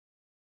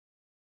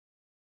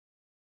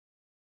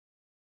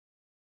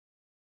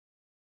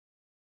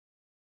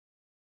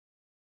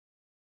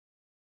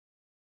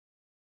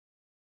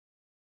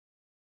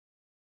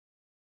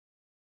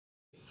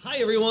Hi,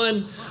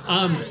 everyone.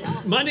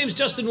 My name's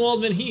Justin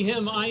Waldman, he,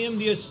 him. I am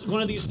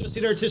one of the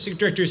Associate Artistic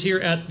Directors here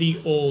at the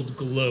Old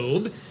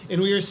Globe.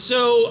 And we are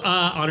so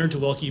honored to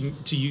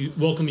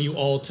welcome you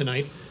all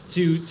tonight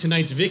to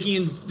tonight's Vicki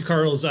and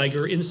Carl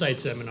Zeiger Insight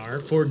Seminar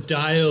for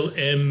Dial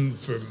M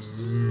for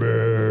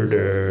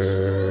Murder.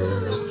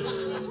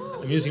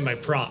 I'm using my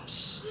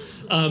props.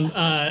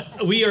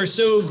 We are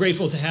so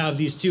grateful to have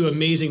these two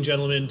amazing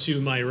gentlemen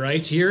to my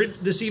right here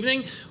this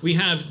evening. We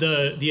have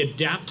the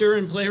adaptor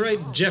and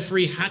playwright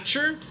Jeffrey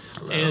Hatcher,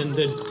 and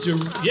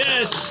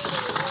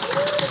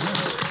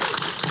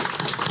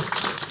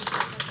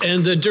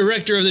and the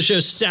director of the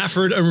show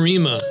Stafford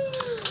Arima.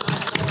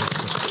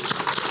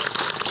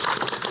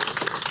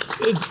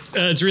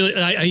 It's really.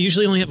 I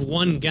usually only have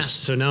one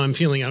guest, so now I'm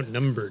feeling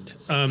outnumbered.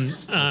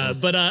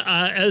 But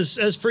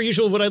as per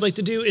usual, what I'd like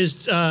to do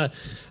is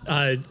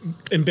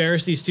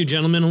embarrass these two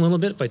gentlemen a little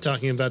bit by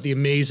talking about the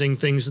amazing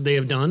things that they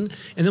have done,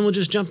 and then we'll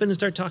just jump in and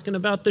start talking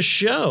about the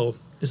show.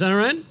 Is that all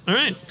right? All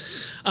right.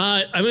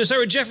 I'm going to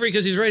start with Jeffrey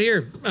because he's right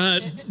here.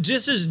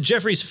 This is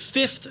Jeffrey's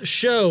 5th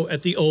show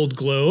at the Old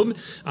Globe.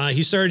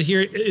 He started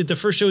here. The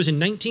first show was in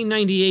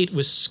 1998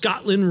 with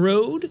Scotland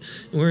Road,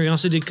 where he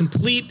also did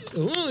complete.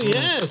 Oh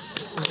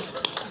yes,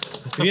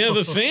 we have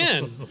a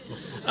fan.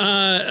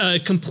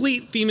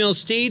 Complete Female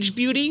Stage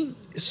Beauty,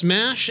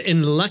 Smash,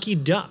 and Lucky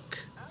Duck.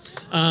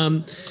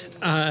 That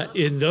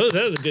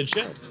was a good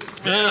show.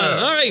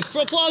 All right,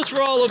 applause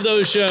for all of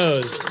those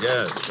shows.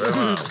 Yes, very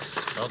well.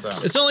 Well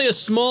done. It's only a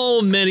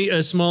small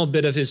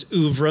bit of his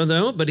oeuvre,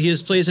 though, but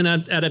his plays and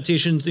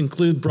adaptations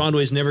include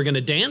Broadway's Never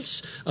Gonna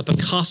Dance, A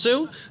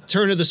Picasso,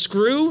 Turn of the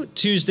Screw,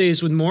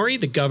 Tuesdays with Morrie,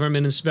 The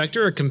Government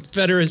Inspector, A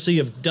Confederacy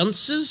of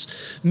Dunces,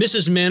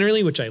 Mrs.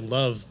 Mannerly, which I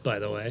love, by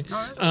the way,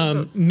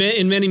 and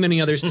many, many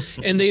others.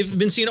 And they've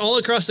been seen all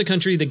across the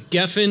country, the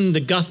Geffen, the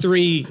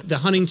Guthrie, the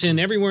Huntington,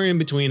 everywhere in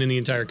between in the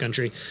entire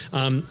country.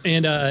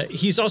 And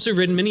he's also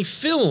written many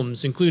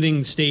films,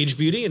 including Stage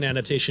Beauty, an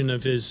adaptation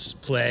of his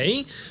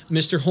play,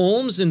 Mr.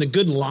 Holmes and The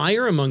Good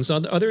Liar, amongst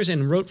others,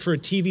 and wrote for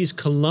TV's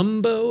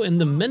Columbo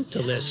and The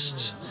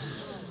Mentalist.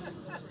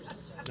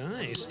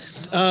 Nice.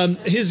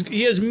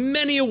 He has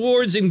many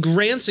awards and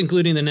grants,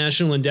 including the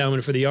National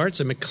Endowment for the Arts,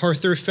 a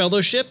MacArthur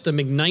Fellowship, the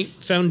McKnight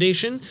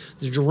Foundation,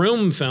 the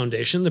Jerome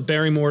Foundation, the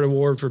Barrymore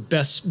Award for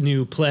Best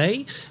New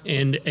Play,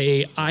 and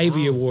a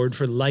Ivy Award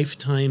for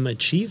Lifetime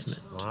Achievement.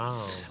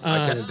 Wow.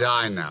 I can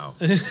die now.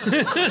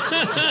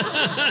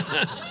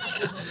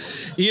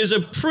 He is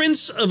a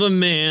prince of a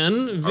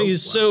man.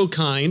 He's so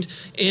kind.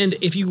 And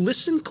if you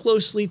listen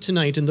closely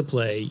tonight in the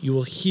play, you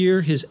will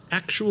hear his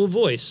actual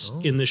voice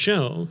in the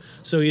show.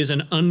 So he is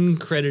an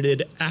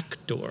uncredited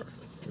actor.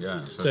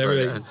 Yeah. So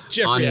everybody, right.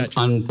 Jeffrey Hatcher.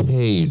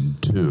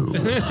 Unpaid, too.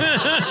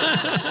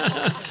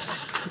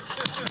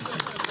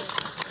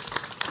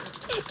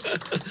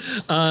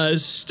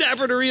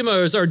 Stafford Arima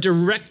is our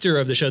director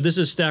of the show. This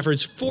is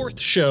Stafford's 4th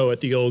show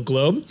at the Old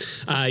Globe.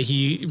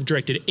 He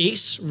directed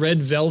Ace,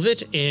 Red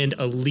Velvet, and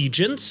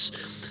Allegiance.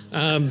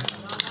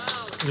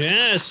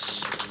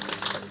 Yes.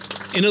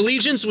 And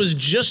Allegiance was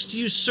just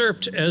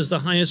usurped as the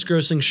highest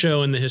grossing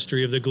show in the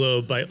history of the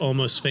Globe by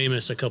Almost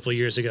Famous a couple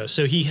years ago.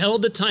 So he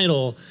held the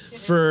title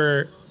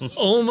for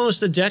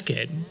almost a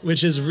decade,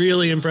 which is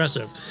really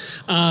impressive.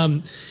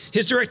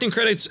 His directing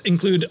credits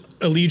include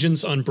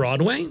Allegiance on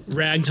Broadway,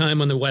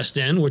 Ragtime on the West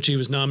End, which he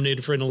was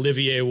nominated for an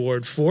Olivier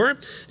Award for,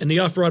 and the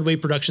off-Broadway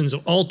productions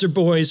of Altar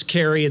Boys,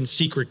 Carrie, and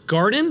Secret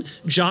Garden,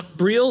 Jacques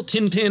Brel,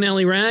 Tin Pan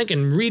Alley Rag,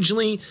 and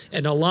regionally,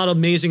 and a lot of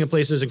amazing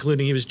places,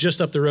 including he was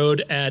just up the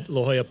road at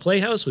La Jolla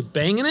Playhouse with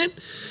Bangin' It,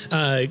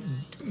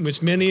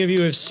 which many of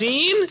you have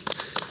seen.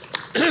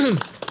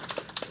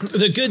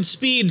 The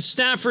Goodspeed,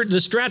 the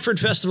Stratford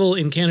Festival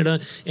in Canada,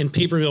 and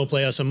Paper Mill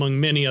Playhouse, among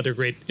many other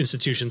great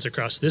institutions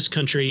across this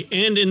country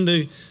and in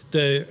the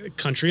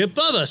country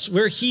above us,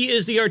 where he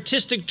is the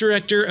artistic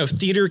director of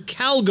Theatre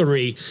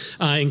Calgary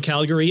in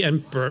Calgary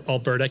and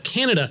Alberta,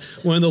 Canada,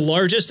 one of the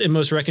largest and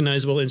most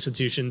recognizable arts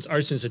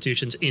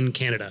institutions in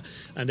Canada.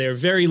 They're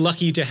very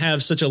lucky to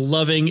have such a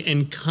loving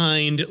and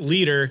kind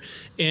leader,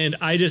 and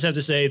I just have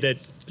to say that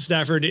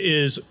Stafford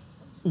is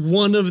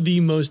one of the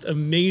most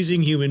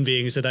amazing human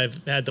beings that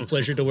I've had the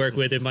pleasure to work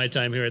with in my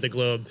time here at the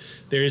Globe.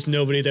 There is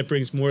nobody that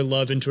brings more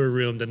love into a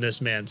room than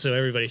this man. So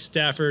everybody,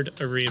 Stafford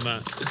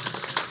Arima.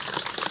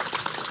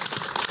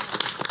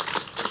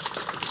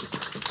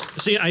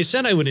 See, I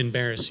said I would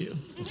embarrass you.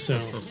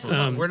 So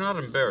we're not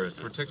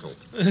embarrassed. We're tickled.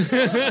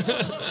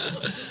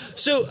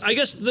 So I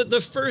guess the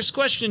first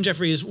question,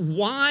 Jeffrey, is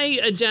why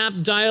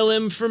adapt Dial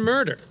M for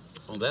Murder?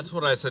 Well, that's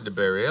what I said to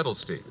Barry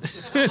Edelstein.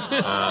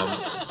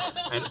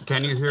 And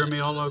can you hear me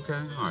all okay?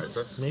 All right.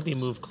 Maybe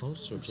move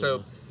closer.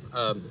 So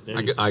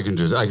I can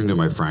do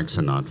my Frank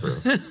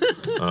Sinatra.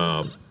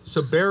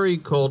 So Barry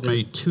called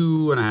me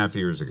 2.5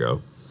 years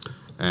ago,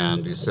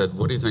 and he said,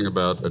 "What do you think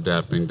about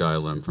adapting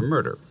Dial M for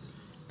Murder?"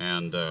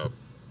 And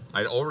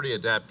I'd already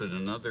adapted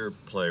another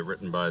play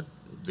written by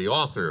the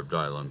author of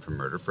Dial M for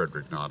Murder,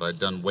 Frederick Knott. I'd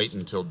done Wait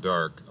Until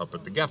Dark up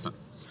at the Geffen.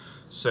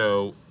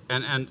 So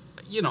and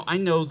you know, I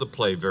know the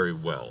play very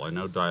well. I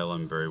know Dial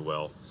M very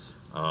well.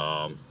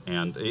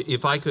 And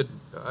if I could,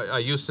 I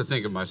used to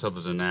think of myself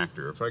as an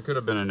actor. If I could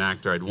have been an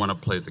actor, I'd want to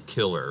play the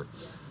killer,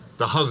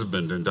 the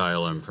husband in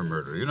Dial M for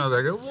Murder. You know,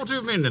 they go, "What do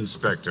you mean,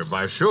 Inspector?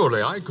 Why,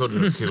 surely I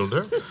couldn't have killed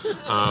her."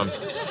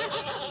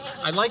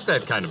 I like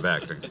that kind of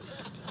acting.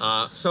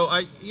 So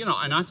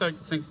and I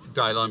think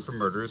Dial M for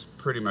Murder is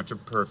pretty much a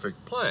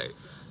perfect play.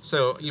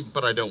 So,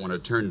 but I don't want to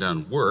turn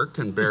down work.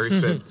 And Barry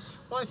said,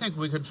 "Well, I think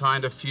we could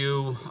find a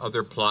few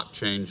other plot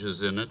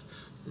changes in it.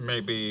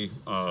 Maybe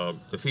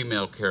the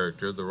female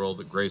character, the role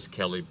that Grace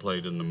Kelly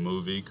played in the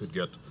movie, could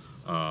get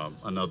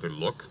another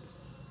look."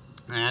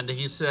 And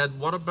he said,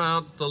 "What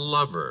about the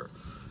lover?"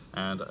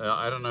 And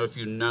I don't know if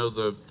you know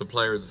the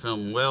player of the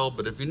film well,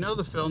 but if you know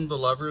the film, the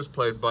lover is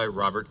played by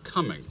Robert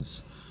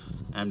Cummings.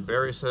 And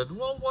Barry said,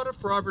 "Well, what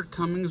if Robert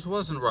Cummings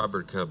wasn't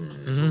Robert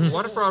Cummings?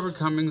 What if Robert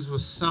Cummings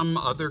was some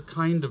other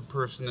kind of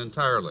person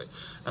entirely?"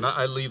 And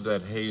I leave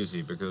that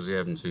hazy because you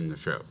haven't seen the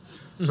show.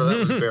 So that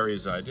was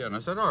Barry's idea, and I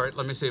said, "All right,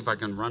 let me see if I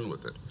can run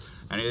with it."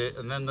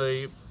 And then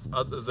the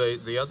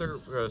other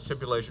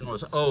stipulation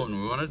was,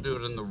 and we want to do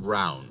it in the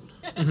round.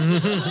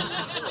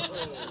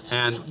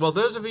 And well,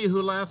 those of you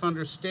who laugh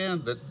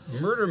understand that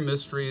murder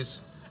mysteries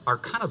are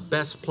kind of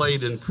best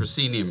played in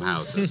proscenium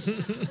houses.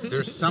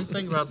 There's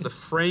something about the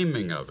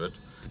framing of it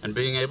and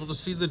being able to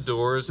see the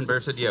doors. And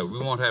Barry said, "Yeah, we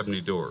won't have any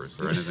doors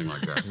or anything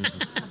like that."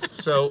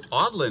 So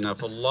oddly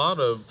enough, a lot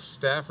of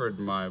Stafford,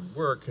 my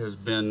work, has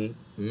been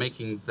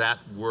making that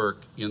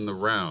work in the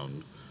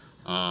round.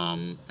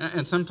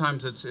 And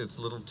sometimes it's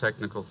little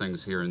technical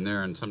things here and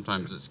there, and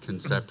sometimes it's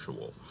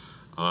conceptual.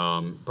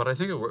 But I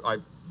think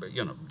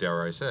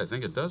dare I say, I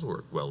think it does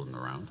work well in the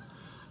round.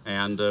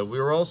 And we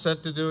were all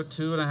set to do it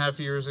 2.5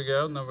 years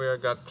ago, and then we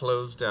got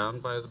closed down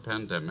by the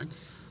pandemic.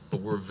 But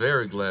we're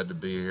very glad to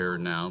be here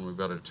now, and we've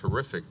got a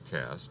terrific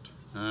cast,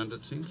 and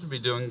it seems to be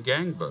doing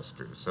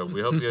gangbusters. So we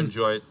hope you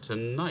enjoy it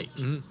tonight.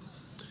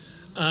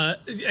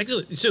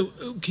 Excellent. So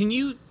can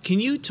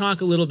you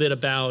talk a little bit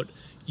about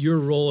your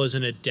role as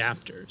an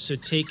adapter? So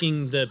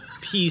taking the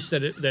piece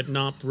that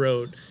Knott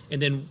wrote,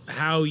 and then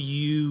how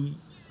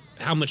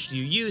much do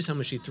you use, how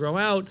much do you throw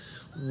out?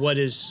 What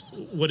is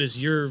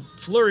your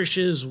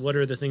flourishes? What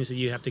are the things that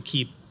you have to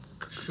keep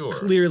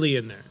clearly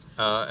in there?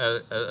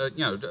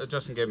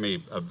 Justin gave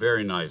me a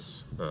very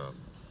nice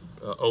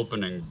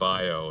opening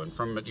bio, and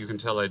from it you can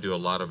tell I do a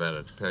lot of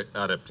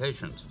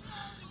adaptations.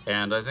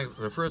 And I think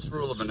the first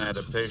rule of an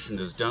adaptation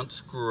is don't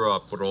screw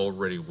up what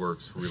already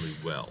works really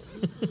well.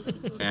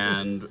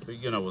 And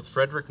with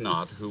Frederick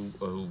Knott, who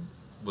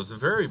was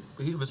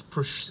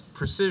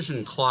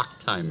precision clock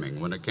timing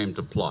when it came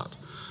to plot.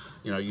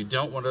 You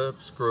don't want to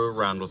screw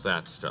around with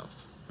that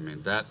stuff. I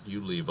mean, that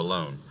you leave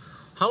alone.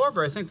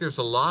 However, I think there's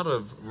a lot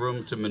of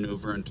room to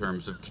maneuver in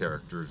terms of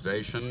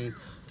characterization,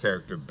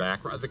 character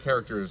background, the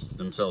characters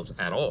themselves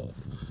at all.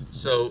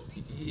 So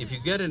if you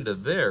get into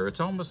there, it's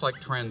almost like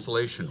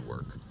translation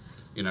work.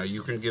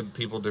 You can give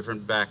people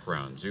different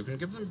backgrounds. You can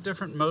give them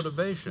different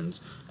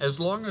motivations, as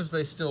long as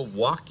they still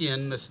walk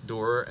in this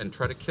door and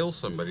try to kill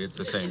somebody at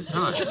the same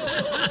time.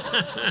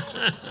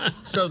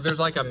 So there's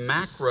like a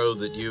macro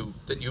that you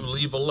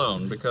leave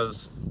alone,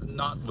 because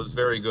Knott was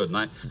very good.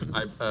 And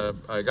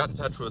I got in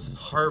touch with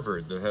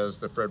Harvard, that has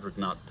the Frederick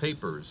Knott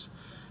papers,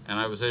 and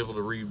I was able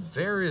to read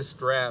various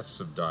drafts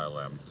of Dial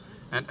M.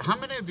 And how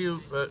many of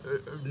you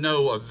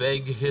know a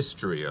vague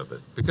history of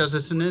it? Because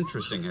it's an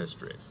interesting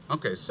history.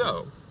 Okay,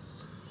 so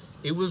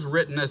it was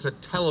written as a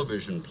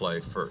television play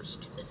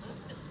first.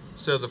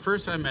 So the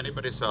first time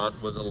anybody saw it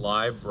was a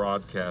live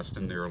broadcast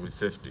in the early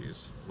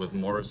 50s with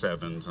Morris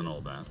Evans and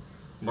all that.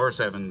 Morris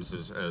Evans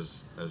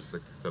as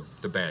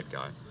the bad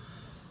guy.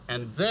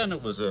 And then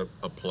it was a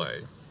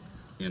play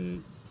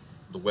in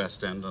the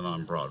West End and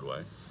on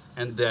Broadway.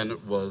 And then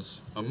it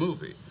was a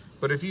movie.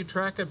 But if you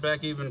track it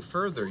back even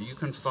further, you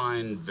can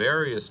find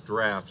various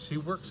drafts. He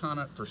works on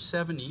it for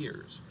 7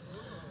 years.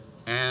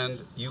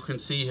 And you can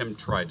see him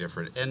try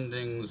different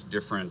endings,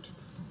 different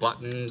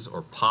buttons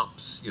or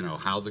pops,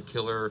 how the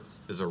killer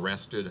is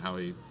arrested, how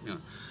he,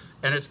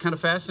 And it's kind of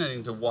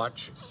fascinating to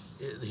watch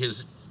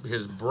his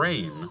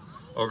brain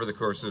over the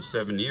course of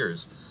 7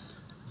 years.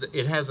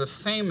 It has a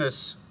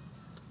famous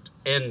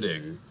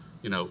ending,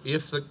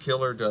 if the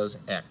killer does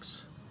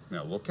X,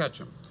 we'll catch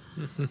him.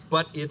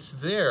 But it's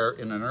there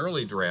in an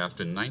early draft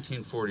in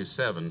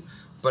 1947,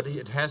 but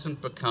it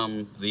hasn't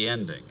become the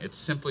ending. It's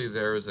simply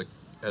there as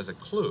a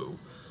clue,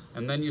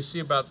 and then you see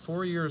about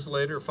 4 years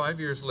later, 5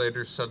 years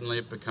later, suddenly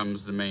it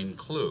becomes the main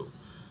clue.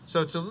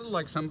 So it's a little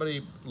like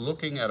somebody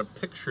looking at a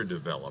picture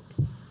develop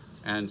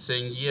and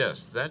saying,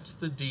 yes, that's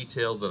the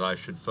detail that I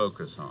should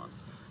focus on.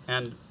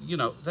 And,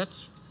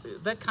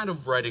 that kind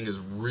of writing is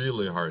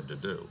really hard to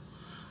do.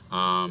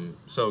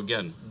 So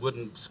again,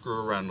 wouldn't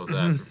screw around with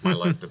that if my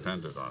life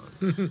depended on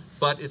it.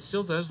 But it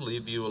still does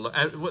leave you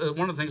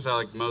one of the things I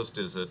like most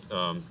is that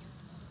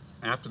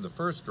after the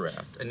first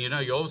draft, and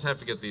you always have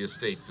to get the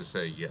estate to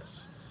say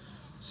yes.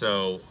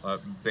 So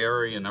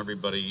Barry and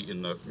everybody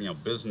in the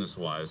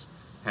business-wise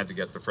had to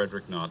get the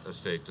Frederick Knott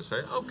estate to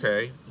say,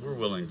 okay, we're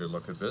willing to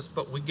look at this,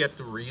 but we get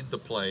to read the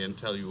play and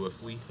tell you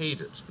if we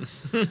hate it.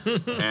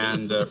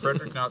 And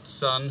Frederick Knott's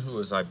son, who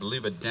is, I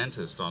believe, a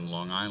dentist on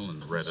Long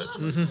Island, read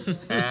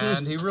it,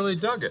 and he really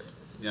dug it,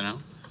 you know.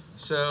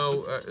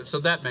 So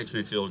that makes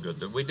me feel good.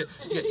 That we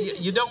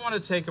you don't want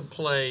to take a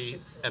play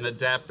and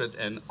adapt it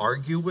and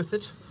argue with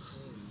it.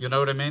 You know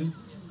what I mean?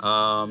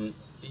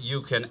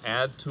 You can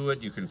add to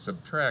it, you can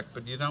subtract,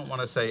 but you don't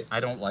want to say, I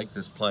don't like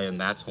this play, and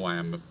that's why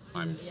I'm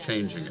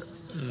changing it.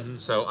 Mm-hmm.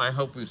 So I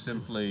hope we've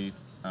simply,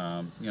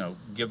 you know,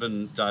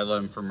 given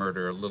Dilemma for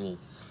Murder a little,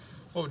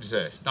 what would you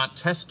say? Not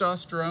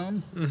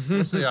testosterone? Mm-hmm.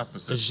 What's the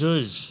opposite?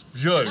 Zhuzh.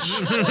 Zhuzh.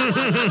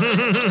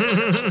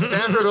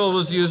 Stafford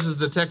always uses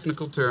the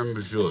technical term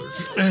zhuzh.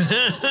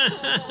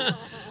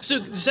 So,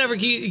 Stafford,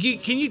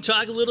 can you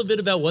talk a little bit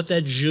about what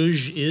that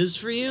zhuzh is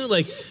for you?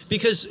 Like,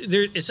 because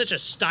it's such a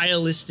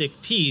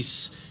stylistic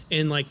piece,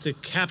 and like to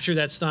capture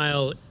that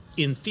style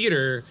in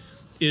theater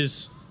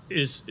is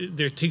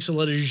there takes a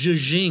lot of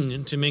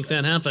zhuzhing to make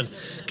that happen.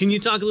 Can you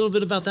talk a little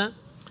bit about that?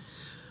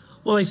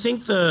 Well, I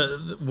think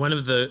one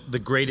of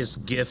the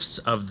greatest gifts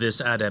of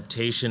this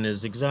adaptation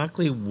is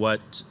exactly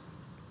what,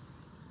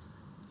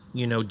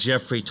 you know,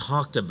 Jeffrey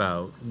talked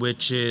about,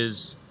 which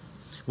is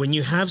when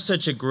you have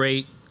such a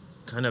great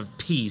kind of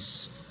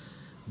piece,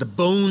 the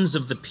bones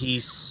of the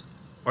piece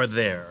are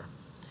there.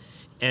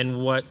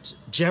 And what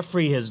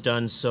Jeffrey has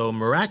done so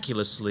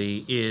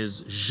miraculously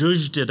is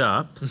zhuzhed it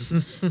up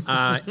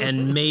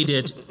and made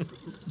it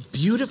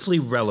beautifully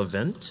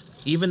relevant,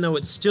 even though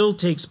it still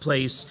takes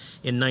place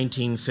in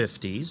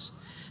 1950s,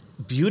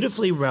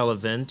 beautifully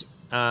relevant,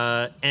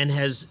 and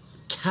has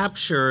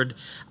captured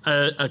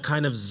a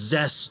kind of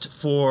zest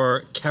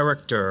for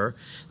character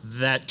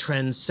that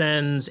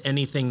transcends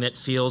anything that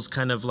feels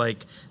kind of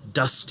like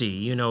dusty.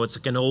 You know, it's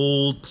like an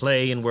old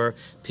play and we're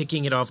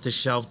picking it off the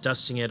shelf,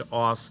 dusting it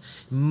off,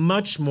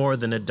 much more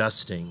than a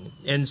dusting.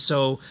 And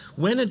so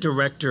when a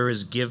director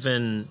is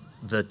given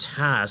the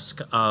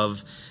task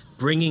of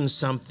bringing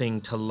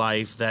something to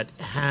life that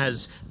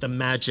has the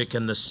magic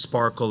and the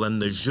sparkle and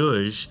the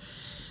zhuzh,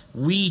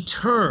 we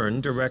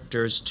turn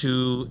directors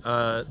to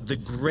the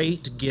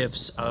great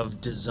gifts of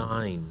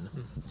design.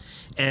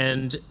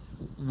 And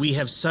we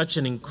have such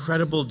an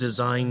incredible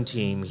design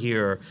team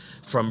here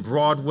from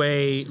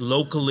Broadway,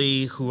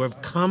 locally, who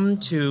have come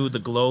to the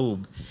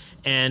Globe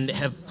and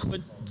have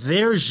put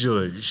their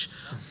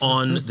zhuzh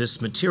on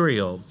this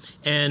material.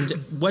 And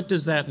what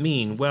does that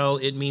mean? Well,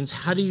 it means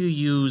how do you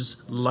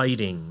use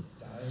lighting?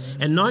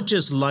 And not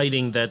just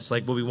lighting that's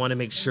like, well, we want to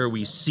make sure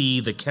we see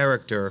the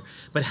character,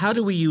 but how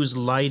do we use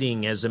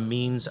lighting as a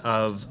means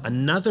of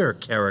another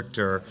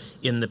character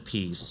in the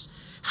piece?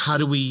 How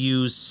do we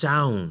use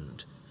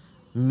sound,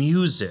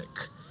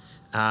 music,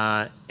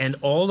 and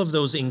all of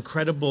those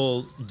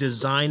incredible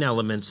design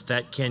elements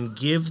that can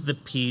give the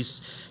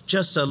piece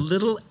just a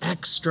little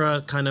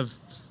extra kind of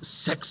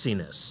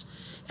sexiness?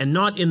 And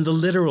not in the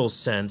literal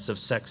sense of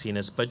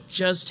sexiness, but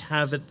just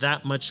have it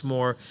that much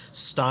more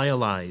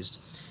stylized.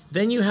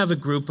 Then you have a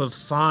group of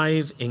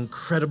 5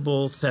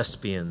 incredible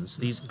thespians,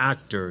 these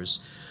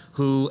actors,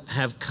 who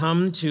have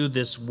come to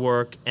this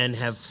work and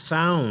have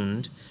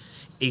found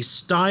a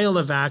style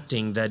of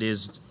acting that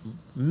is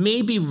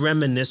maybe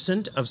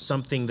reminiscent of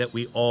something that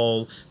we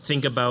all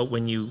think about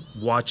when you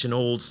watch an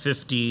old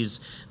 50s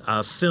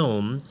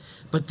film,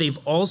 but they've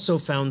also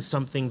found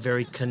something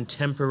very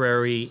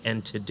contemporary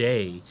and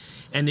today.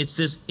 And it's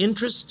this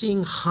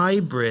interesting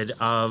hybrid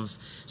of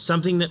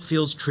something that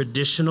feels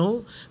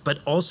traditional, but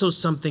also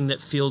something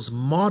that feels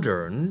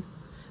modern,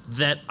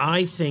 that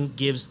I think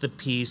gives the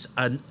piece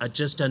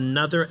just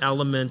another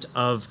element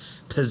of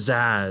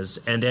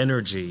pizzazz and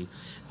energy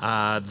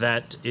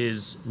that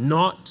is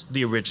not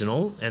the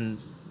original, and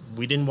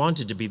we didn't want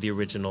it to be the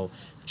original.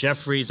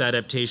 Jeffrey's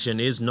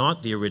adaptation is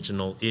not the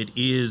original. It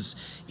is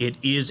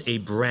a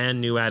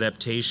brand new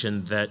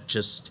adaptation that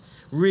just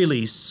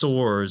really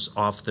soars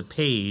off the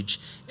page,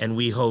 and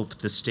we hope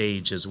the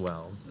stage as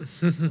well.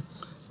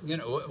 You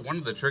know, one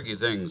of the tricky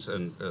things,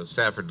 and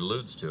Stafford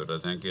alludes to it, I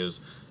think, is,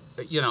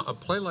 you know, a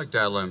play like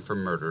Dilemma for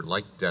Murder,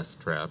 like Death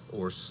Trap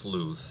or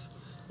Sleuth,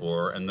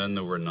 or And Then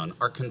There Were None,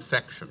 are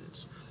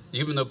confections.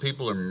 Even though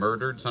people are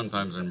murdered,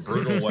 sometimes in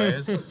brutal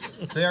ways,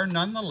 they are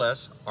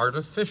nonetheless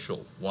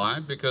artificial. Why?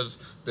 Because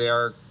they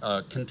are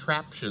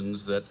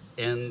contraptions that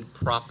end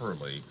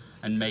properly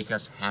and make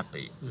us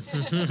happy,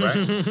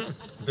 right?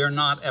 They're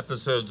not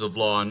episodes of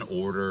Law and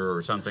Order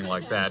or something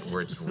like that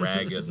where it's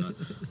ragged,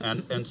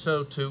 and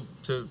so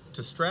to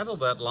straddle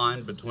that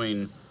line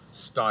between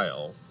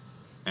style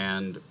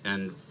and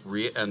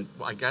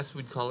I guess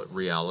we'd call it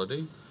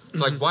reality.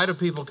 It's like, why do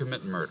people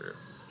commit murder?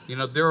 You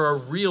know, there are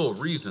real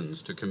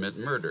reasons to commit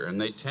murder, and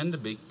they tend to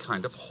be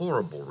kind of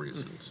horrible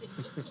reasons.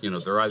 You know,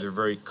 they're either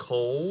very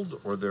cold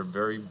or they're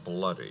very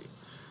bloody.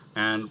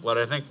 And what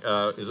I think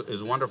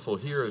is wonderful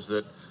here is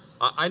that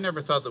I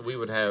never thought that we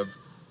would have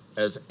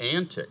as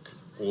antic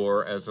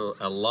or as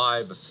a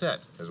live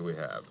set as we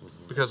have,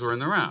 because we're in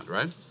the round,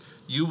 right?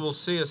 You will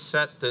see a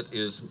set that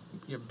is,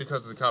 you know,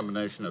 because of the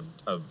combination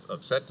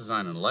of set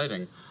design and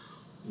lighting,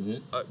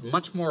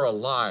 much more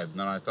alive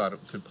than I thought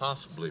it could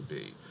possibly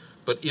be,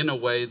 but in a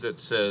way that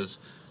says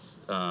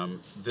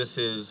this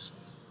is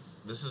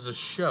a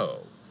show,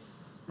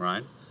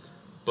 right?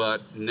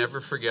 But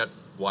never forget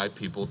why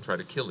people try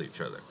to kill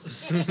each other.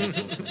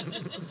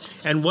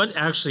 And what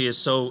actually is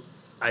so,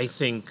 I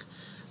think,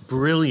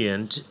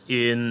 brilliant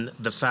in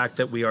the fact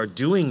that we are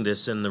doing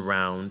this in the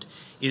round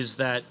is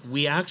that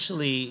we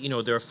actually, you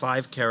know, there are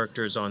 5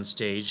 characters on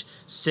stage,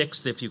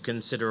 6 if you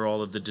consider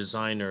all of the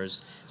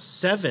designers,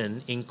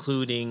 7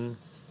 including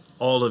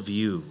all of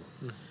you.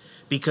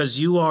 Because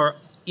you are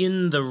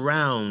in the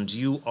round,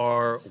 you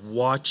are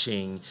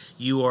watching,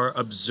 you are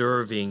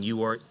observing,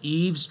 you are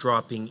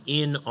eavesdropping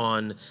in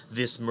on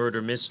this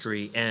murder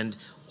mystery, and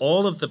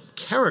all of the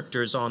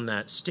characters on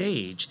that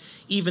stage,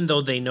 even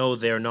though they know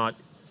they're not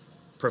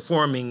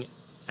performing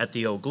at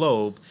the Old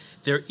Globe,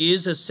 there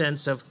is a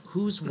sense of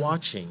who's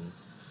watching,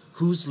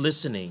 who's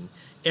listening.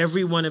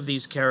 Every one of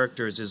these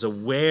characters is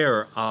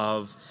aware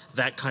of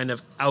that kind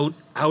of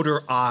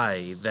outer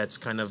eye that's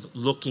kind of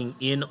looking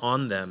in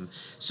on them.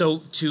 So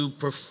to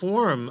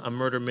perform a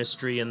murder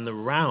mystery in the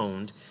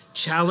round,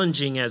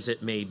 challenging as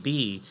it may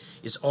be,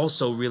 is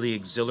also really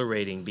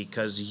exhilarating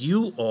because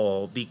you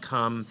all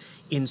become,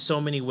 in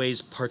so many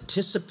ways,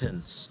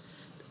 participants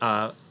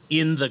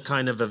in the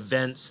kind of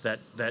events that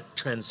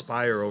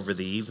transpire over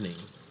the evening.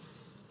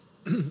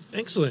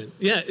 Excellent.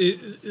 Yeah,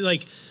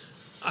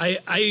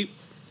 I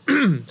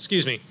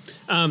excuse me.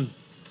 I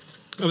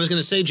was going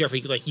to say,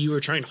 Jeffrey, like you were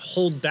trying to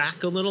hold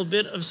back a little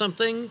bit of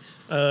something,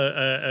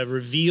 a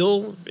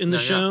reveal in the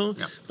show,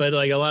 but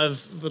like a lot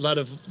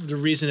of the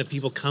reason that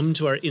people come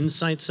to our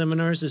insight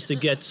seminars is to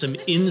get some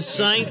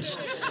insight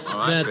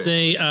that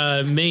they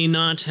may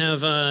not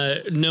have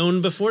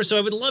known before. So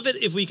I would love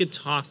it if we could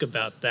talk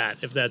about that,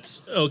 if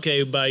that's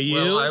okay by you.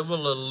 Well, I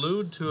will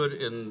allude to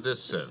it in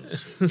this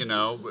sense. You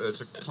know, it's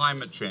a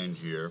climate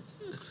change year,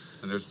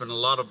 and there's been a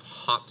lot of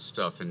hot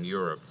stuff in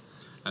Europe.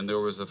 And there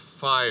was a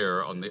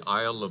fire on the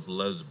Isle of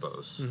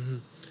Lesbos.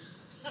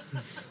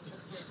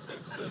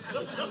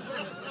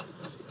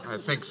 I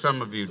think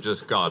some of you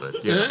just got it,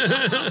 yes.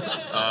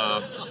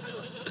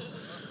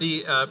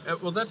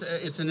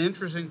 It's an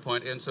interesting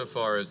point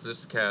insofar as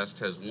this cast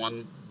has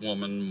one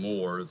woman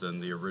more than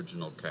the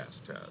original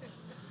cast had.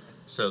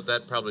 So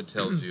that probably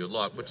tells you a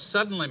lot, which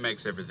suddenly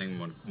makes everything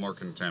more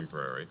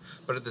contemporary.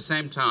 But at the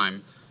same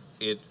time,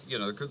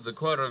 the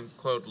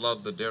quote-unquote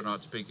love that dare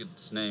not speak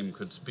its name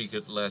could speak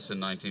it less in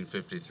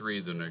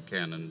 1953 than it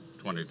can in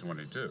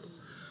 2022.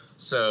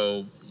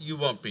 So you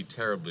won't be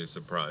terribly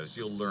surprised.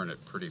 You'll learn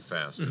it pretty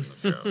fast in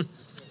the show.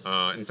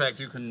 In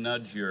fact, you can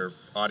nudge your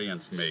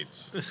audience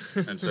mates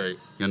and say,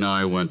 you know,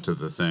 I went to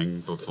the thing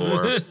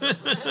before,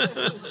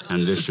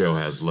 and this show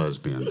has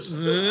lesbians.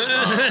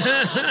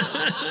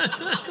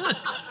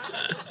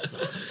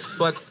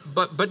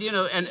 But you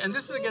know, and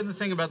this is again the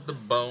thing about the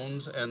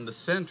bones and the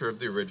center of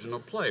the original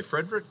play.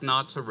 Frederick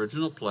Knott's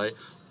original play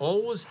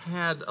always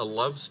had a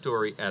love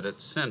story at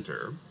its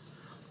center,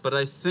 but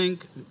I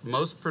think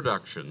most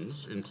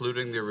productions,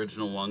 including the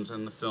original ones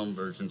and the film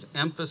versions,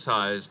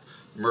 emphasized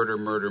murder,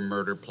 murder,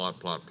 murder, plot,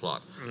 plot,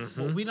 plot.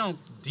 Well, we don't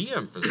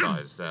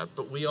de-emphasize that,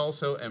 but we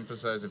also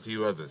emphasize a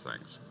few other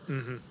things.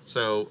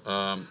 So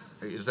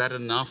is that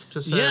enough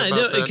to say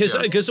about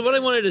that? Because what I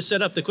wanted to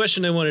set up, the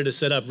question I wanted to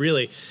set up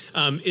really,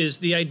 is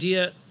the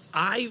idea,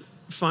 I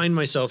find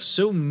myself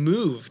so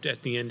moved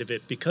at the end of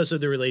it because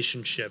of the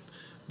relationship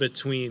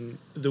between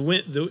the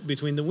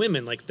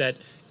women, like that.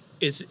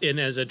 And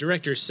as a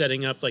director,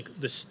 setting up like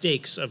the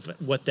stakes of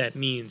what that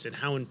means and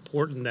how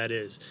important that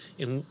is,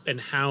 and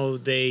how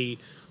they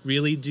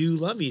really do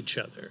love each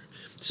other.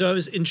 So I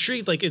was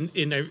intrigued, like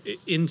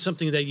in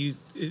something that you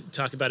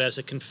talk about as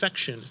a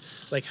confection,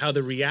 like how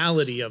the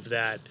reality of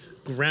that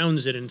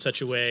grounds it in such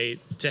a way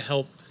to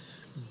help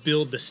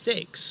build the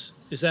stakes.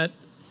 Is that?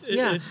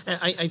 Yeah,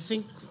 I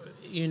think,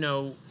 you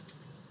know,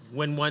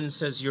 when one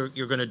says you're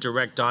going to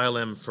direct Dial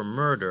M for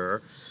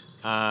murder,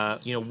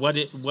 you know,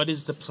 what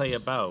is the play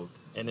about?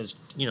 And as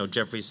you know,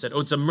 Jeffrey said,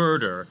 it's a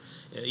murder.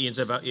 It's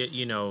about,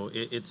 you know,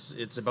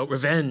 it's about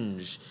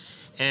revenge.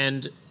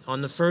 And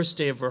on the first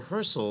day of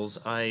rehearsals,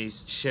 I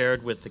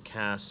shared with the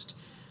cast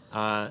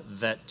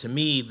that to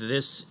me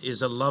this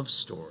is a love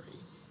story.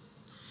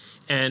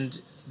 And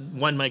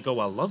one might go,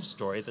 well, love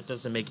story, that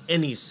doesn't make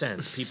any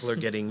sense. People are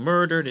getting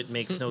murdered, it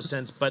makes no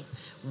sense. But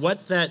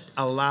what that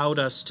allowed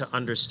us to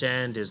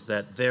understand is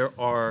that there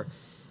are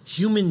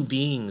human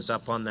beings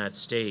up on that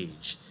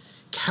stage,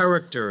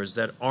 characters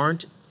that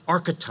aren't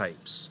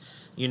archetypes.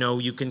 You know,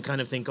 you can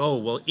kind of think, oh,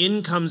 well,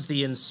 in comes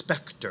the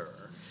inspector.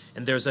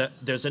 And there's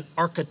an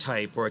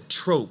archetype or a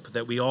trope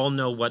that we all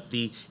know what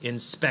the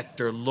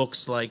inspector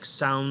looks like,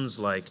 sounds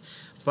like.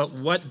 But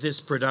what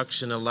this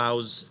production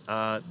allows,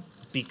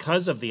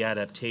 because of the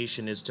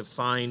adaptation, is to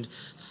find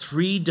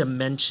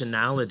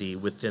three-dimensionality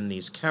within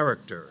these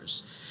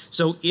characters.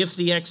 So if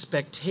the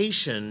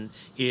expectation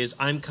is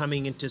I'm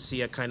coming in to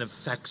see a kind of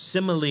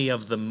facsimile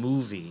of the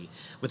movie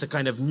with a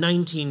kind of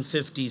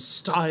 1950s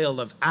style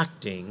of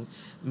acting,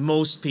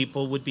 most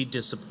people would be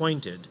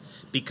disappointed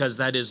because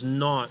that is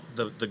not,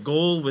 the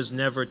goal was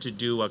never to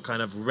do a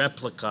kind of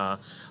replica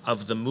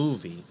of the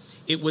movie.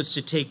 It was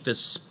to take the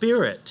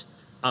spirit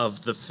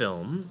of the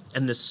film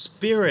and the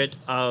spirit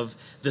of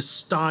the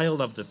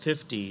style of the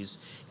 50s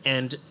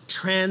and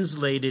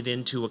translate it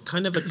into a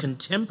kind of a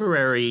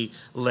contemporary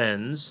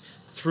lens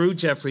through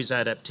Jeffrey's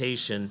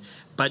adaptation,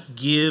 but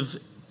give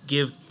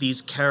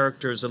these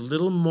characters a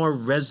little more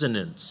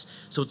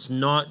resonance. So it's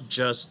not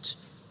just,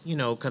 you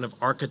know, kind of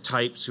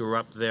archetypes who are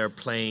up there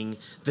playing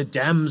the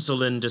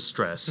damsel in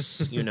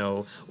distress, you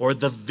know, or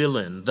the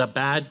villain, the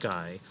bad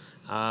guy.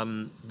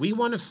 We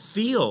want to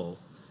feel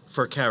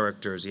for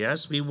characters,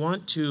 yes? We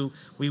want to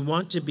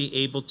be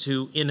able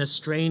to, in a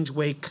strange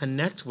way,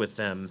 connect with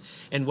them.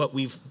 And what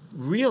we've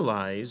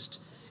realized,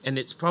 and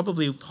it's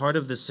probably part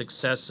of the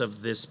success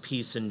of this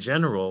piece in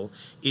general,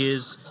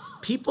 is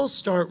people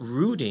start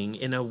rooting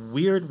in a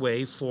weird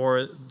way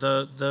for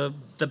the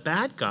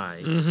bad guy.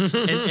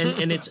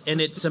 and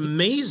it's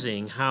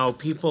amazing how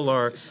people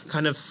are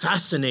kind of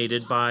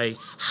fascinated by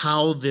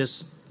how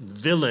this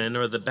villain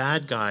or the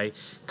bad guy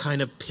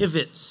kind of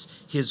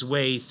pivots his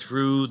way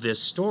through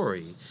this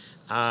story.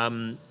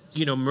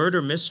 You know,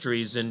 murder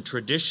mysteries and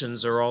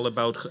traditions are all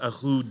about a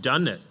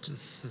whodunit.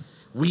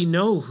 We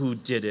know who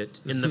did it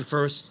in the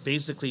first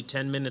basically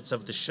 10 minutes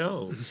of the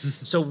show.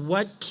 So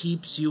what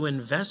keeps you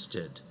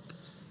invested?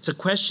 It's a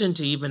question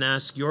to even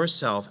ask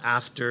yourself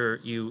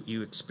after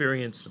you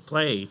experience the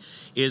play,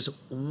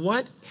 is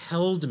what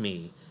held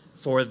me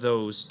for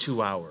those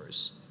 2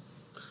 hours?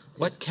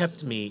 What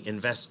kept me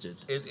invested?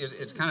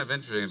 It's kind of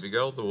interesting. If you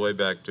go all the way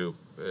back to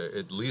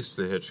at least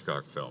the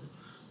Hitchcock film,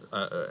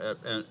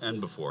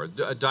 and before,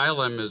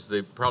 Dial M is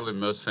probably the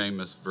most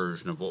famous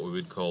version of what we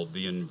would call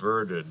the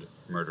inverted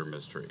murder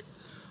mystery,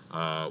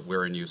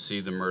 wherein you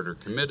see the murder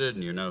committed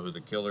and you know who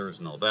the killer is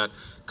and all that.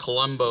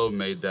 Columbo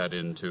made that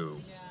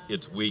into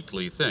its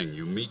weekly thing.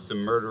 You meet the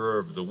murderer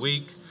of the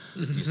week,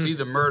 you see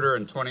the murder,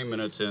 and 20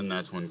 minutes in,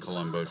 that's when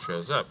Columbo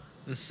shows up.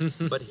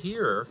 But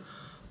here,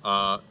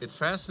 it's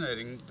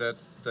fascinating that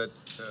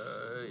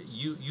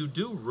you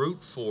do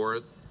root for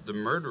the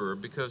murderer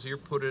because you're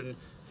put in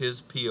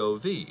his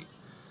POV.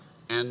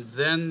 And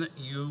then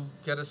you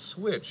get a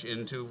switch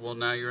into, well,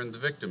 now you're in the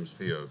victim's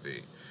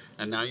POV.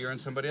 And now you're in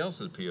somebody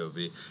else's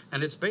POV.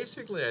 And it's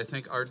basically, I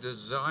think, our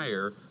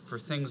desire for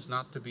things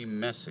not to be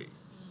messy.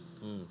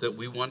 That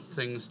we want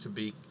things to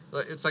be,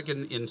 it's like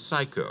in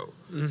Psycho.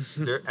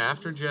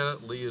 After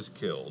Janet Leigh is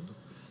killed,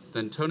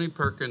 then Tony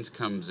Perkins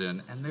comes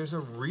in, and there's a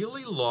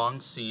really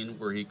long scene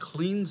where he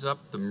cleans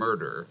up the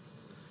murder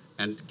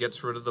and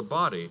gets rid of the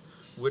body,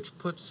 which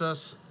puts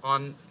us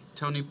on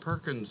Tony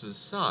Perkins'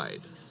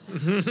 side.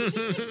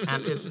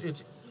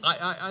 And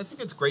I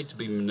think it's great to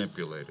be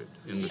manipulated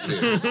in the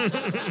theater.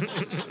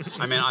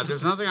 I mean,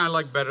 there's nothing I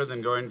like better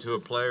than going to a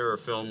play or a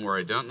film where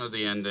I don't know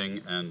the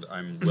ending and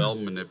I'm well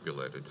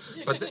manipulated.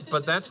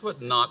 But that's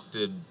what Knott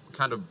did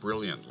kind of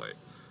brilliantly,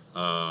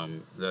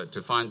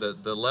 to find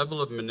the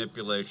level of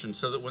manipulation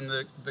so that when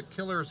the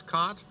killer is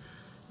caught,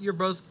 you're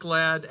both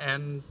glad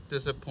and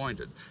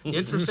disappointed.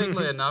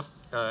 Interestingly enough,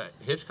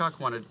 Hitchcock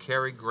wanted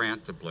Cary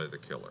Grant to play the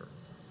killer.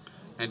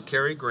 And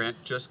Cary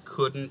Grant just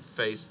couldn't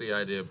face the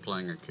idea of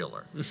playing a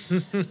killer.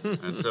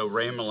 And so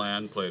Ray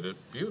Milland played it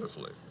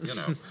beautifully, you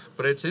know.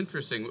 But it's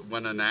interesting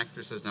when an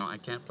actor says, no, I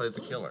can't play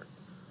the killer,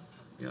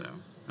 you know.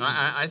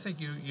 I think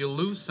you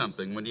lose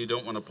something when you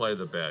don't want to play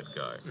the bad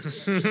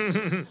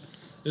guy.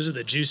 Those are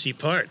the juicy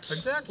parts.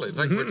 Exactly. It's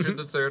like Richard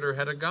the Theodor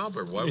had a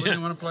gobbler. Why wouldn't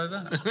you want to play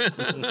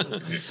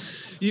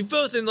that? You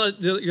both, in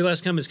your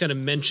last comments, kind of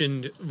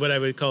mentioned what I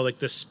would call like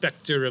the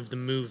specter of the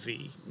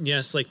movie.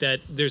 Yes, like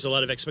that there's a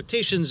lot of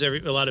expectations,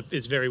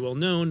 it's very well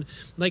known.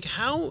 Like,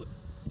 how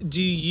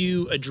do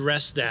you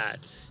address that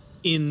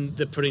in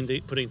the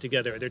putting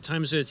together? Are there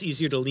times that it's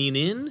easier to lean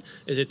in?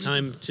 Is it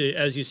time to,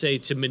 as you say,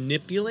 to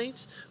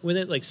manipulate with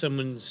it? Like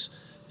someone's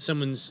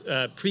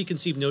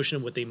preconceived notion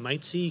of what they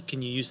might see?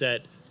 Can you use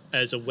that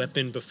as a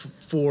weapon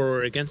for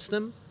or against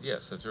them?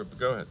 Yes,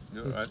 go ahead.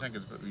 I think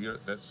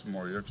that's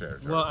more your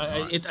territory. Well,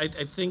 I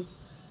think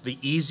the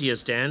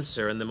easiest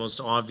answer and the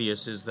most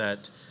obvious is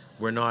that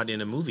we're not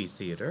in a movie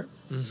theater,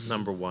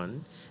 number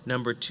one.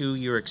 Number two,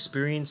 you're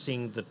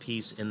experiencing the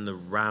piece in the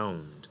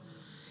round.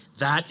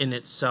 That in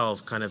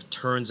itself kind of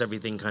turns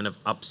everything kind of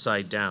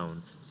upside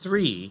down.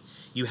 Three,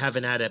 you have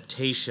an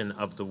adaptation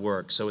of the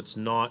work, so it's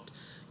not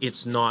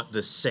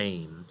the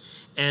same.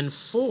 And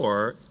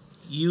four,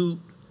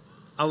 you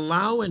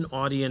allow an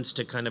audience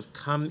to kind of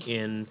come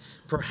in,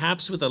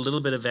 perhaps with a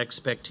little bit of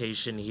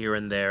expectation here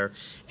and there.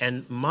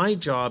 And my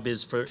job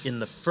is in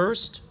the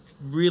first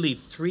really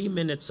 3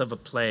 minutes of a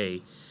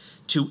play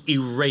to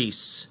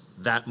erase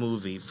that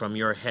movie from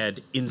your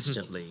head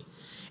instantly.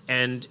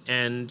 And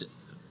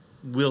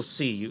we'll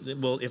see.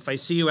 Well, if I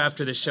see you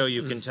after the show,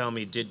 you can tell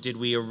me, did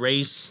we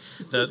erase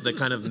the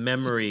kind of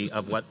memory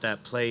of what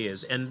that play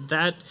is? And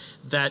that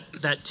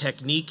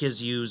technique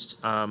is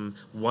used,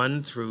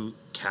 one, through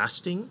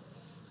casting,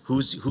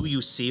 who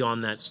you see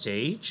on that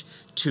stage,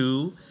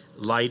 two,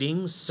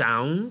 lighting,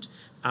 sound,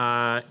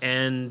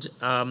 and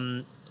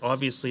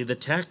obviously the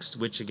text,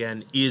 which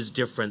again is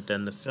different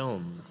than the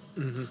film.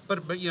 Mm-hmm.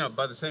 But you know,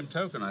 by the same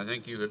token, I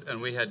think you could, and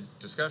we had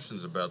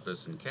discussions about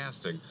this in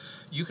casting,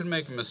 you can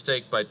make a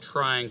mistake by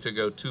trying to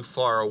go too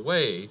far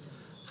away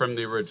from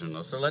the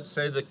original. So let's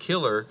say the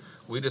killer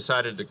we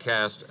decided to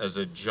cast as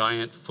a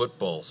giant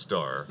football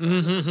star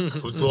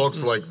who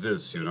talks like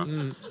this, you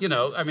know. You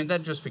know, I mean,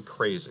 that'd just be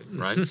crazy,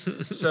 right?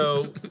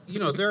 So, you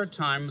know, there are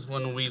times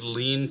when we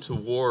lean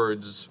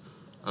towards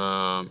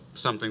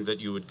something that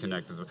you would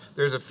connect with.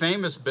 There's a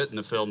famous bit in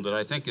the film that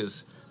I think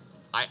is,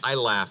 I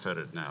laugh at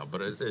it now,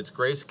 but it's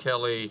Grace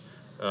Kelly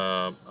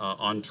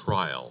on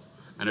trial.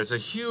 And it's a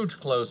huge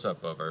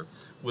close-up of her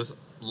with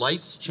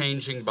lights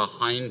changing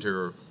behind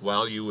her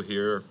while you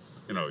hear,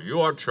 you know, you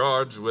are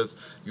charged with,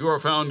 you are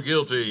found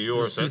guilty, you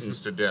are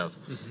sentenced to death.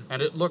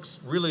 And it looks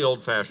really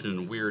old-fashioned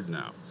and weird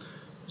now.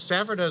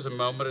 Stafford has a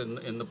moment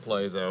in the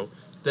play, though,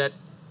 that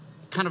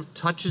kind of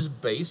touches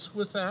base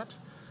with that,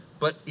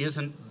 but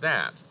isn't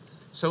that.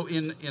 So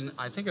in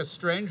I think, a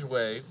strange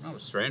way, not a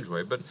strange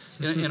way, but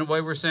in a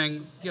way we're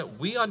saying, yeah,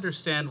 we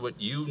understand what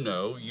you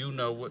know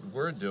what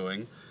we're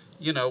doing.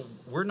 You know,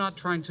 we're not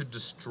trying to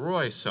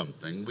destroy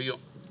something.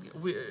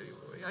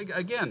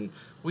 Again,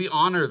 we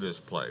honor this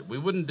play. We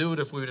wouldn't do it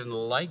if we didn't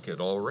like it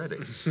already.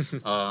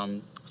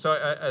 So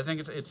I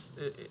think it's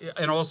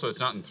and also it's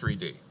not in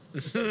 3D.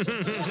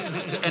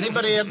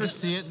 Anybody ever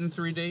see it in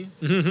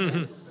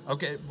 3D?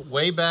 Okay,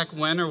 way back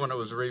when, or when it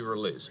was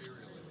re-released?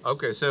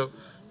 Okay, so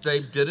they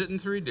did it in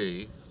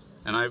 3D,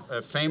 and I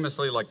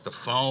famously, like the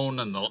phone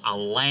and a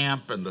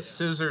lamp and the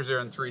scissors are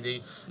in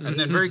 3D, and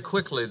then very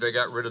quickly they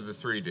got rid of the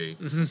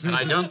 3D. And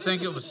I don't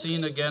think it was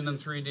seen again in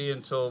 3D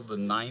until the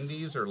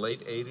 90s or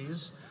late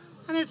 80s.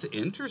 And it's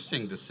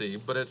interesting to see,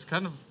 but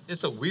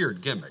it's a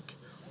weird gimmick,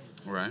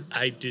 right?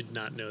 I did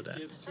not know that.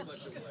 Gives too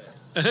much away.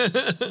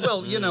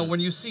 Well, you know, when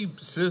you see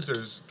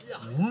scissors,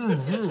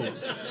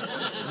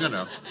 you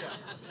know.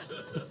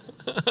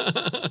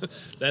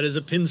 That is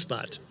a pin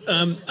spot.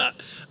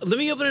 Let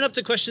me open it up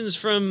to questions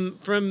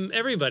from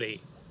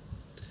everybody.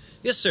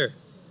 Yes, sir.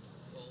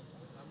 Well,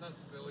 I'm not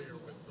familiar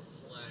with the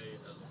play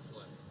as a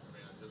play. I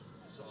mean, I just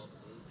saw the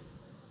movie.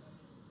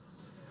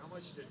 How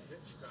much did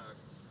Hitchcock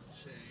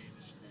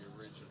change the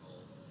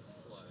original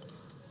play?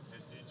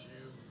 And did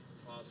you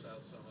toss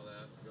out some of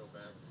that and go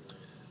back to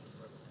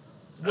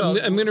Well,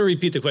 I'm going to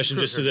repeat the question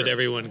sure, just so sure, that sure.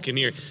 everyone can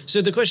hear.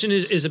 So the question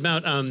is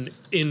about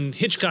in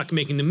Hitchcock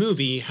making the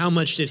movie, how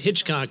much did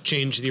Hitchcock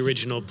change the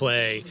original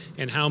play,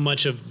 and how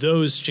much of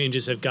those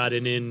changes have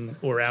gotten in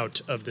or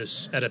out of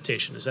this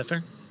adaptation? Is that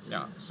fair?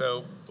 Yeah.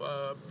 So,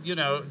 you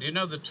know, do you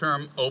know the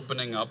term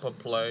opening up a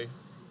play?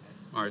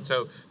 All right.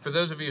 So, for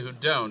those of you who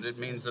don't, it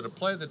means that a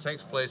play that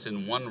takes place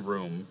in one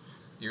room,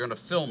 you're going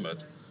to film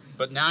it,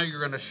 but now you're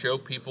going to show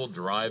people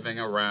driving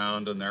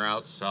around and they're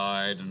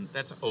outside, and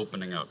that's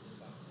opening up.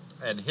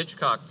 And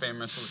Hitchcock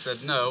famously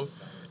said, no,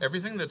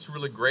 everything that's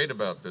really great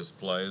about this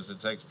play is it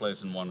takes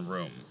place in one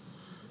room.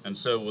 And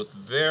so with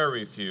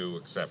very few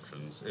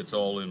exceptions, it's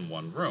all in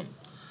one room.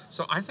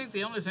 So I think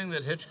the only thing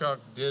that Hitchcock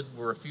did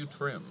were a few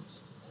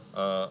trims,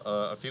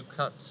 a few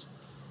cuts.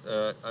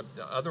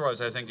 Otherwise,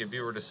 I think if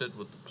you were to sit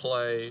with the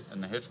play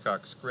and the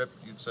Hitchcock script,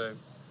 you'd say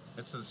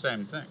it's the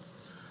same thing.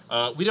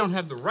 We don't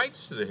have the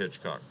rights to the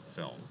Hitchcock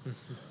film.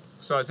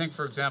 So I think,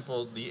 for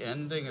example, the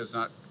ending is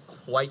not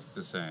quite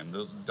the same.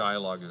 The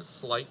dialogue is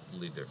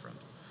slightly different.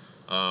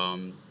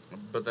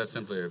 But that's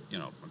simply a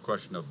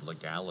question of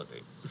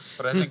legality.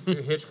 But I think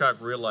Hitchcock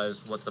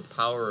realized what the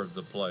power of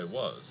the play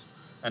was.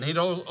 And he'd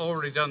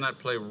already done that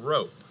play,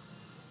 Rope.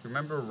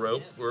 Remember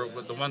Rope, where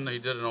the one that he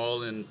did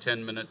all in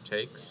 10-minute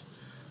takes?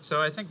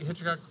 So I think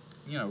Hitchcock,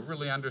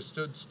 really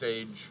understood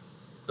stage,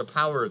 the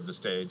power of the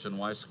stage, and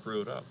why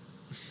screw it up.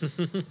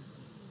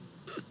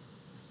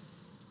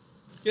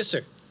 Yes,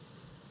 sir.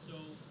 So I'm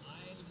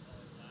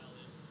dialed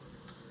in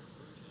for your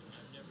version.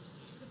 I've never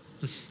seen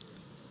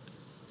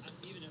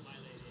it, even at my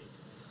late age.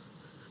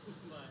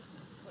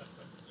 But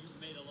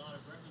you've made a lot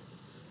of references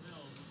to the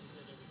film. Is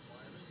it a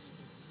requirement? Do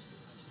you think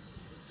I should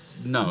see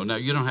it? No,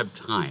 you don't have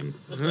time.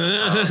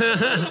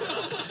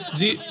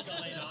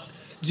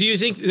 Do you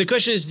think, the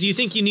question is, do you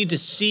think you need to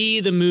see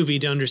the movie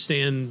to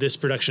understand this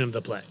production of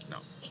the play? No,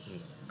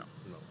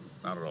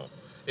 not at all.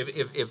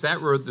 If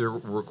that were the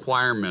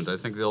requirement, I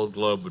think the Old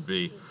Globe would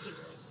be,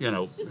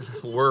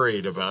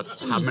 worried about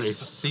how many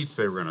seats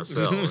they were going to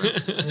sell.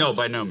 Right? No,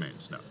 by no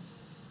means, no.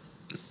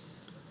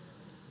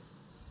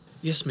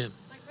 Yes, ma'am.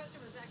 My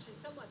question was actually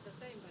somewhat the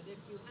same, but if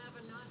you have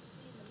not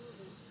seen the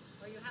movie,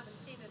 or you haven't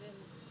seen it in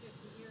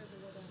 50 years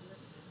or whatever,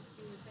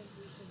 do you think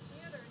we should see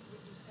it, or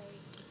would you say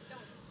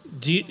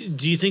don't?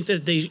 Do you think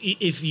that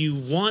if you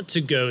want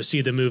to go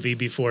see the movie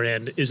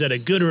beforehand, is that a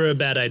good or a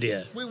bad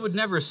idea? We would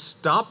never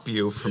stop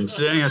you from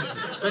seeing it.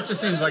 That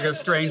just seems like a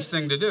strange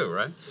thing to do,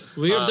 right?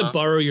 We have to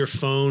borrow your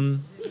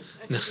phone.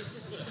 No.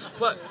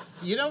 Well,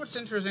 what's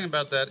interesting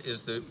about that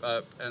is and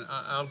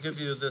I'll give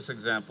you this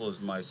example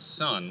as my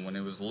son when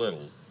he was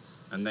little,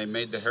 and they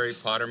made the Harry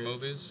Potter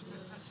movies,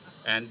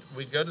 and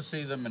we'd go to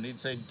see them, and he'd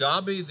say,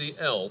 Dobby the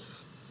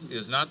elf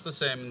is not the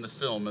same in the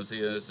film as he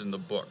is in the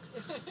book.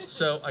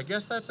 So I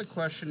guess that's a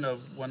question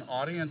of when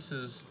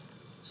audiences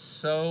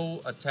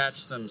so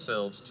attach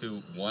themselves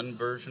to one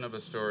version of a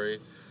story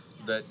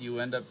that you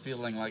end up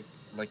feeling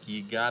like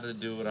you got to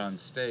do it on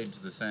stage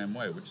the same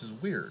way, which is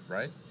weird,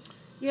 right?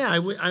 Yeah,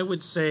 I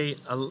would say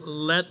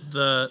let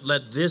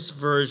this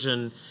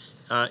version,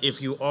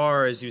 if you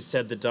are, as you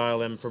said, the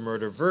Dial M for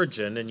Murder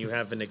virgin and you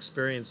haven't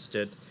experienced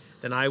it,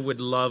 then I would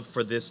love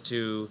for this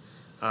to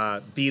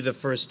be the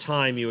first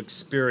time you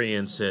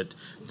experience it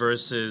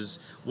versus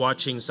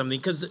watching something.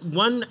 Because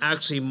one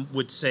actually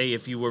would say,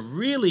 if you were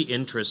really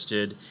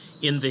interested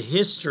in the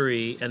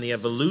history and the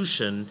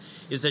evolution,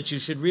 is that you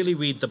should really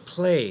read the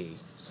play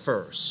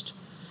first.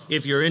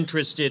 If you're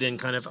interested in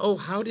kind of, oh,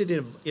 how did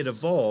it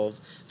evolve?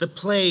 The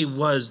play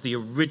was the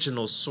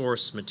original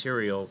source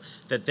material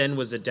that then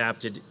was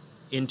adapted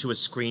into a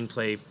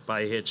screenplay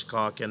by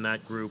Hitchcock and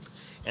that group,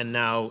 and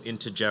now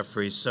into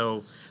Jeffries.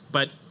 So,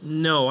 but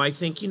no, I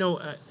think,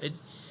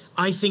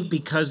 I think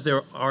because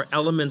there are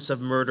elements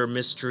of murder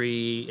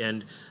mystery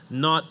and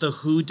not the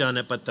who done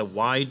it, but the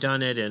why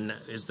done it, and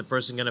is the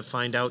person going to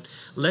find out?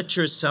 Let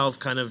yourself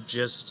kind of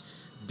just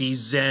be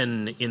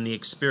zen in the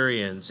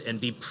experience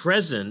and be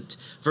present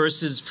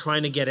versus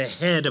trying to get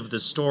ahead of the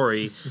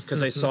story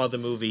because I saw the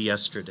movie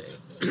yesterday.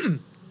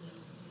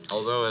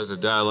 Although as a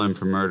Dial M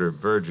for Murder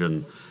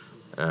virgin,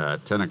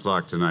 at 10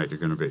 o'clock tonight, you're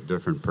going to be a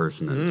different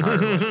person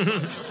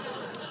entirely.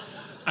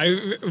 I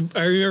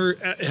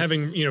remember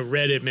having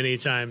read it many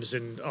times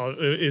and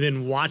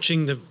then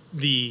watching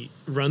the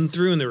run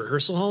through in the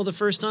rehearsal hall the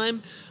first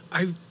time.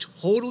 I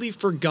totally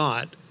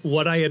forgot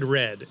what I had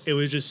read. It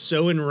was just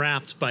so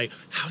enwrapped by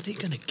how are they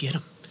going to get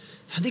him?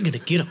 How are they going to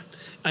get him?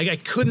 I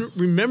couldn't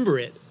remember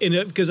it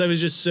because I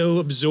was just so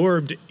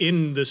absorbed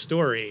in the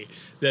story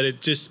that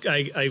it just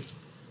I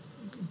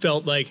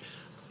felt like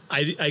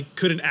I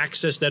couldn't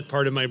access that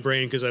part of my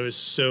brain because I was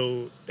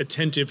so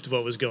attentive to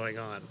what was going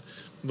on,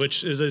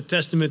 which is a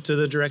testament to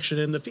the direction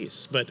in the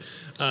piece. But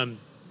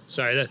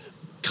sorry, that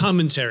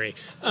commentary.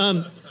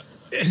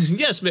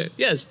 Yes, ma'am.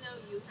 Yes. Even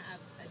though you have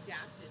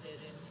adapted it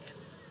and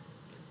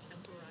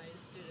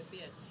contemporized it a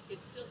bit,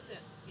 it's still set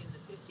in the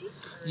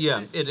 50s?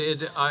 Yeah,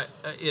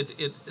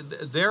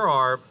 there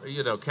are,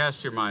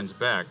 cast your minds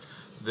back.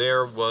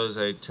 There was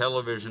a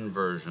television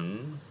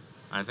version,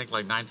 I think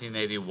like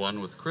 1981,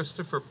 with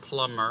Christopher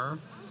Plummer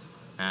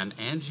and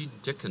Angie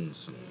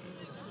Dickinson,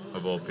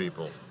 of all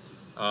people.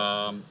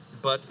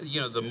 But,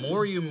 the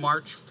more you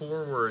march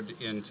forward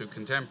into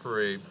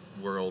contemporary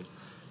world,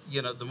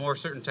 the more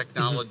certain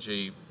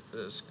technology,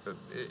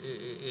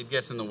 it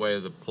gets in the way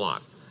of the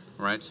plot,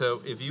 right?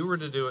 So if you were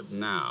to do it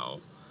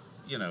now,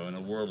 in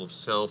a world of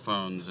cell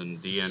phones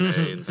and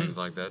DNA and things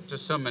like that,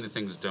 just so many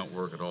things don't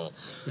work at all.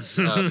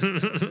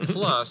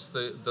 Plus,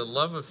 the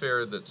love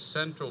affair that's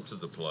central to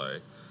the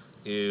play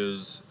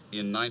is,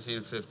 in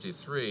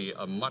 1953,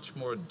 a much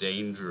more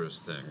dangerous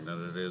thing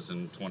than it is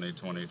in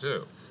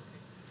 2022.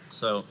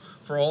 So,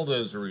 for all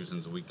those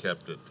reasons, we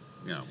kept it,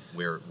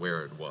 where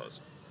it was.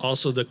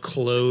 Also, the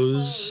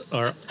clothes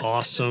are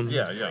awesome.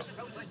 Yeah.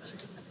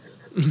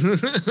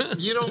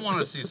 You don't want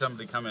to see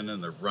somebody come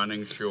in their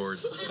running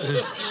shorts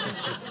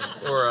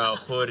or a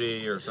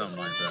hoodie or something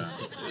like that.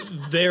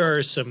 There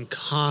are some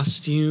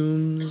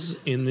costumes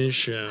in this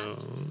show.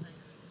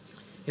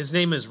 His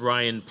name is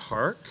Ryan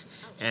Park,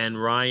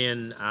 and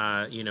Ryan,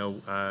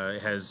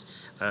 has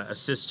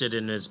assisted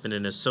and has been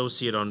an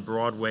associate on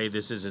Broadway.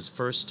 This is his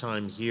first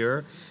time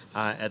here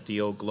at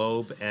the Old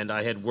Globe, and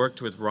I had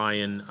worked with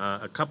Ryan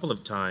a couple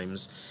of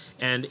times,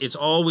 and it's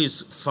always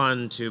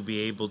fun to be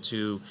able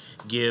to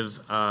give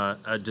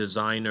a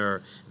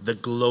designer the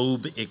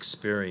Globe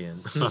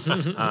experience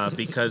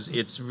because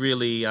it's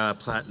really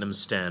platinum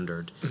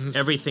standard.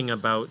 Everything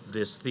about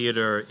this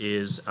theater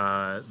is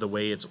the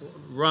way it's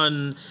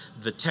run,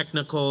 the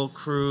technical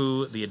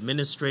crew, the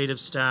administrative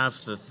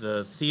staff,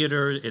 the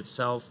theater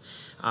itself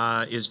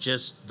is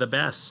just the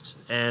best.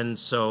 And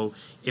so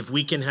if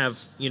we can have,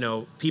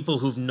 people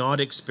who've not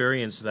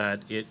experienced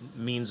that, it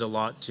means a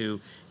lot to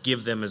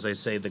give them, as I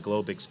say, the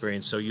Globe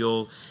experience.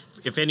 So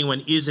if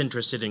anyone is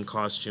interested in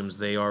costumes,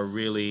 they are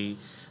really,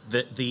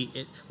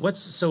 what's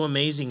so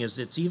amazing is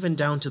it's even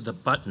down to the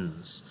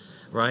buttons,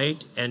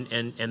 right? And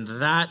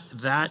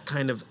that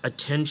kind of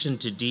attention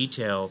to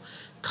detail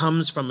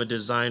comes from a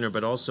designer,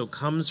 but also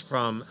comes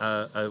from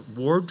a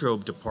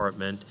wardrobe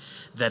department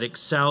that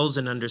excels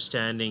in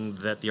understanding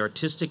that the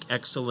artistic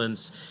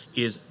excellence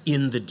is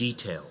in the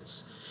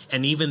details.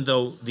 And even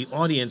though the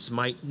audience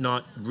might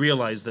not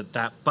realize that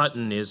that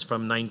button is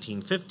from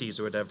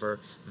 1950s or whatever,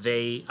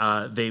 they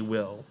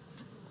will.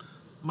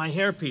 My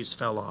hairpiece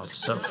fell off,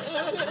 so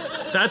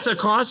that's a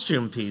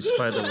costume piece,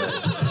 by the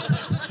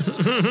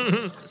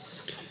way.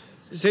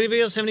 Does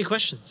anybody else have any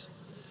questions?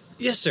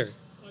 Yes, sir.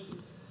 You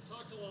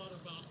talked a lot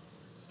about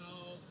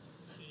how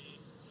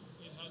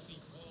it has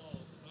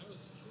evolved. I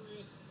was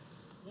curious,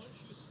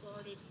 once you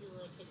started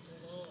here at the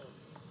Globe,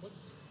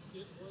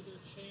 were there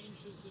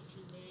changes that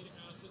you made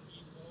as it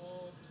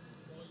evolved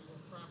while you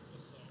were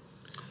practicing?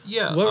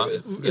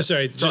 Yeah.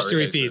 Sorry, just to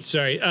repeat.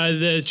 Sure. Sorry,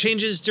 the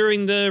changes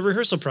during the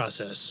rehearsal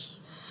process.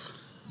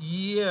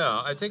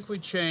 Yeah, I think we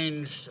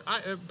changed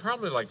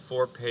probably like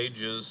 4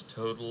 pages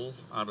total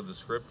out of the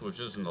script, which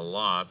isn't a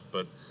lot,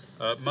 but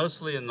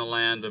mostly in the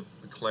land of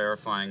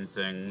clarifying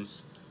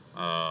things.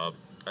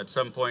 At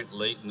some point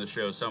late in the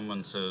show,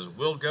 someone says,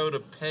 "We'll go to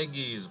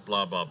Peggy's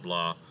blah, blah,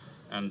 blah."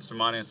 And some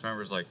audience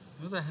members like,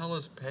 "Who the hell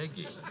is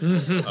Peggy?"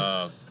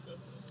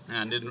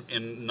 And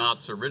in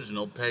Knott's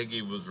original,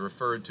 Peggy was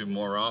referred to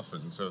more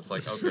often. So it's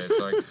like, okay,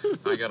 so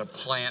I got to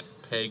plant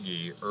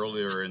Peggy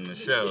earlier in the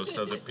show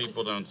so that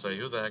people don't say,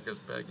 "Who the heck is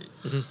Peggy?"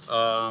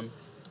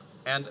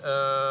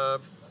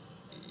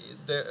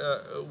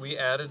 We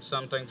added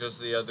something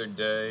just the other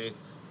day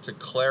to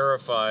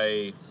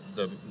clarify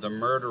the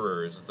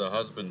murderers, the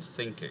husband's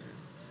thinking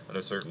at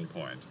a certain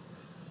point.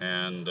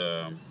 And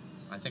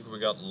I think we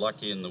got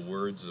lucky in the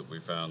words that we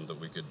found that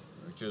we could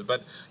choose.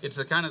 But it's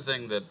the kind of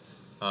thing that,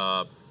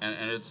 and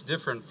it's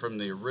different from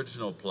the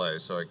original play,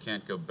 so I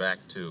can't go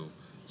back to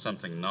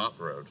something Knott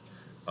wrote.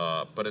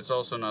 But it's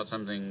also not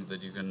something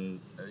that you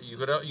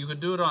could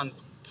do it on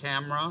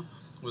camera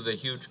with a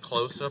huge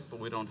close-up, but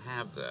we don't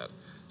have that.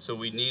 So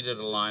we needed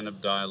a line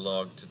of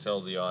dialogue to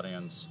tell the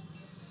audience,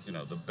 you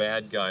know, the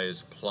bad guy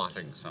is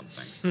plotting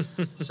something.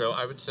 So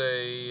I would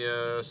say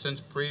since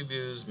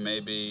previews,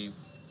 maybe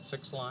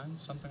 6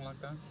 lines, something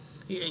like that.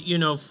 You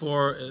know,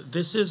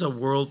 this is a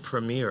world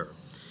premiere.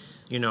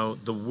 You know,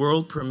 the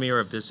world premiere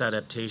of this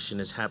adaptation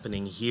is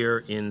happening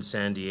here in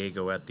San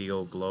Diego at the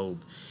Old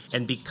Globe.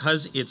 And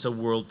because it's a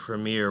world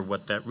premiere,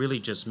 what that really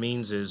just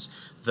means is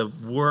the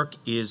work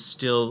is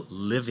still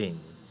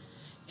living.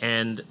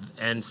 And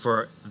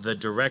for the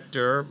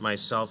director,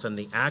 myself, and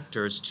the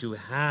actors to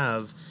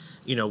have,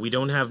 you know, we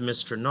don't have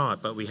Mr.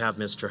 Knott, but we have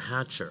Mr.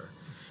 Hatcher.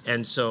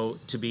 And so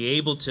to be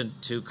able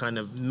to kind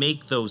of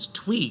make those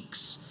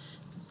tweaks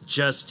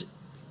just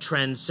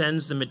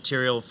transcends the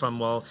material from,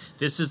 well,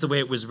 this is the way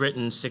it was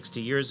written 60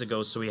 years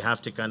ago, so we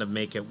have to kind of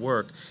make it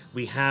work.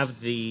 We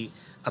have a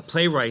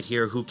playwright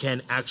here who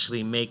can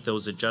actually make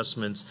those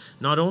adjustments,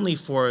 not only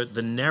for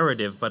the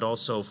narrative, but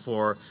also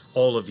for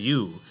all of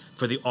you,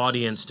 for the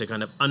audience to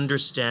kind of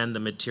understand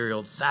the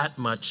material that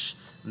much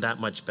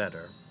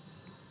better.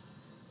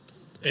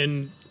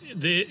 And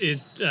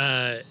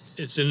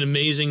it's an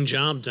amazing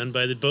job done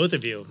by the both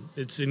of you.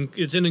 It's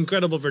an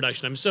incredible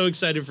production. I'm so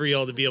excited for you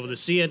all to be able to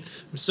see it.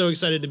 I'm so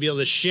excited to be able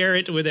to share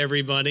it with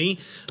everybody.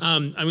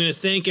 I'm going to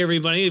thank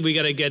everybody. We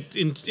got to get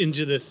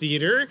into the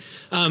theater.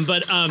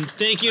 But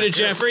thank you to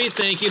Jeffrey.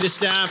 Thank you to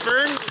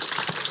Stafford.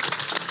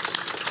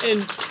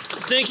 And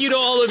thank you to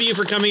all of you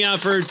for coming out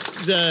for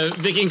the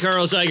Vicki and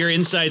Carl Zeiger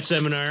Insight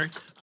Seminar.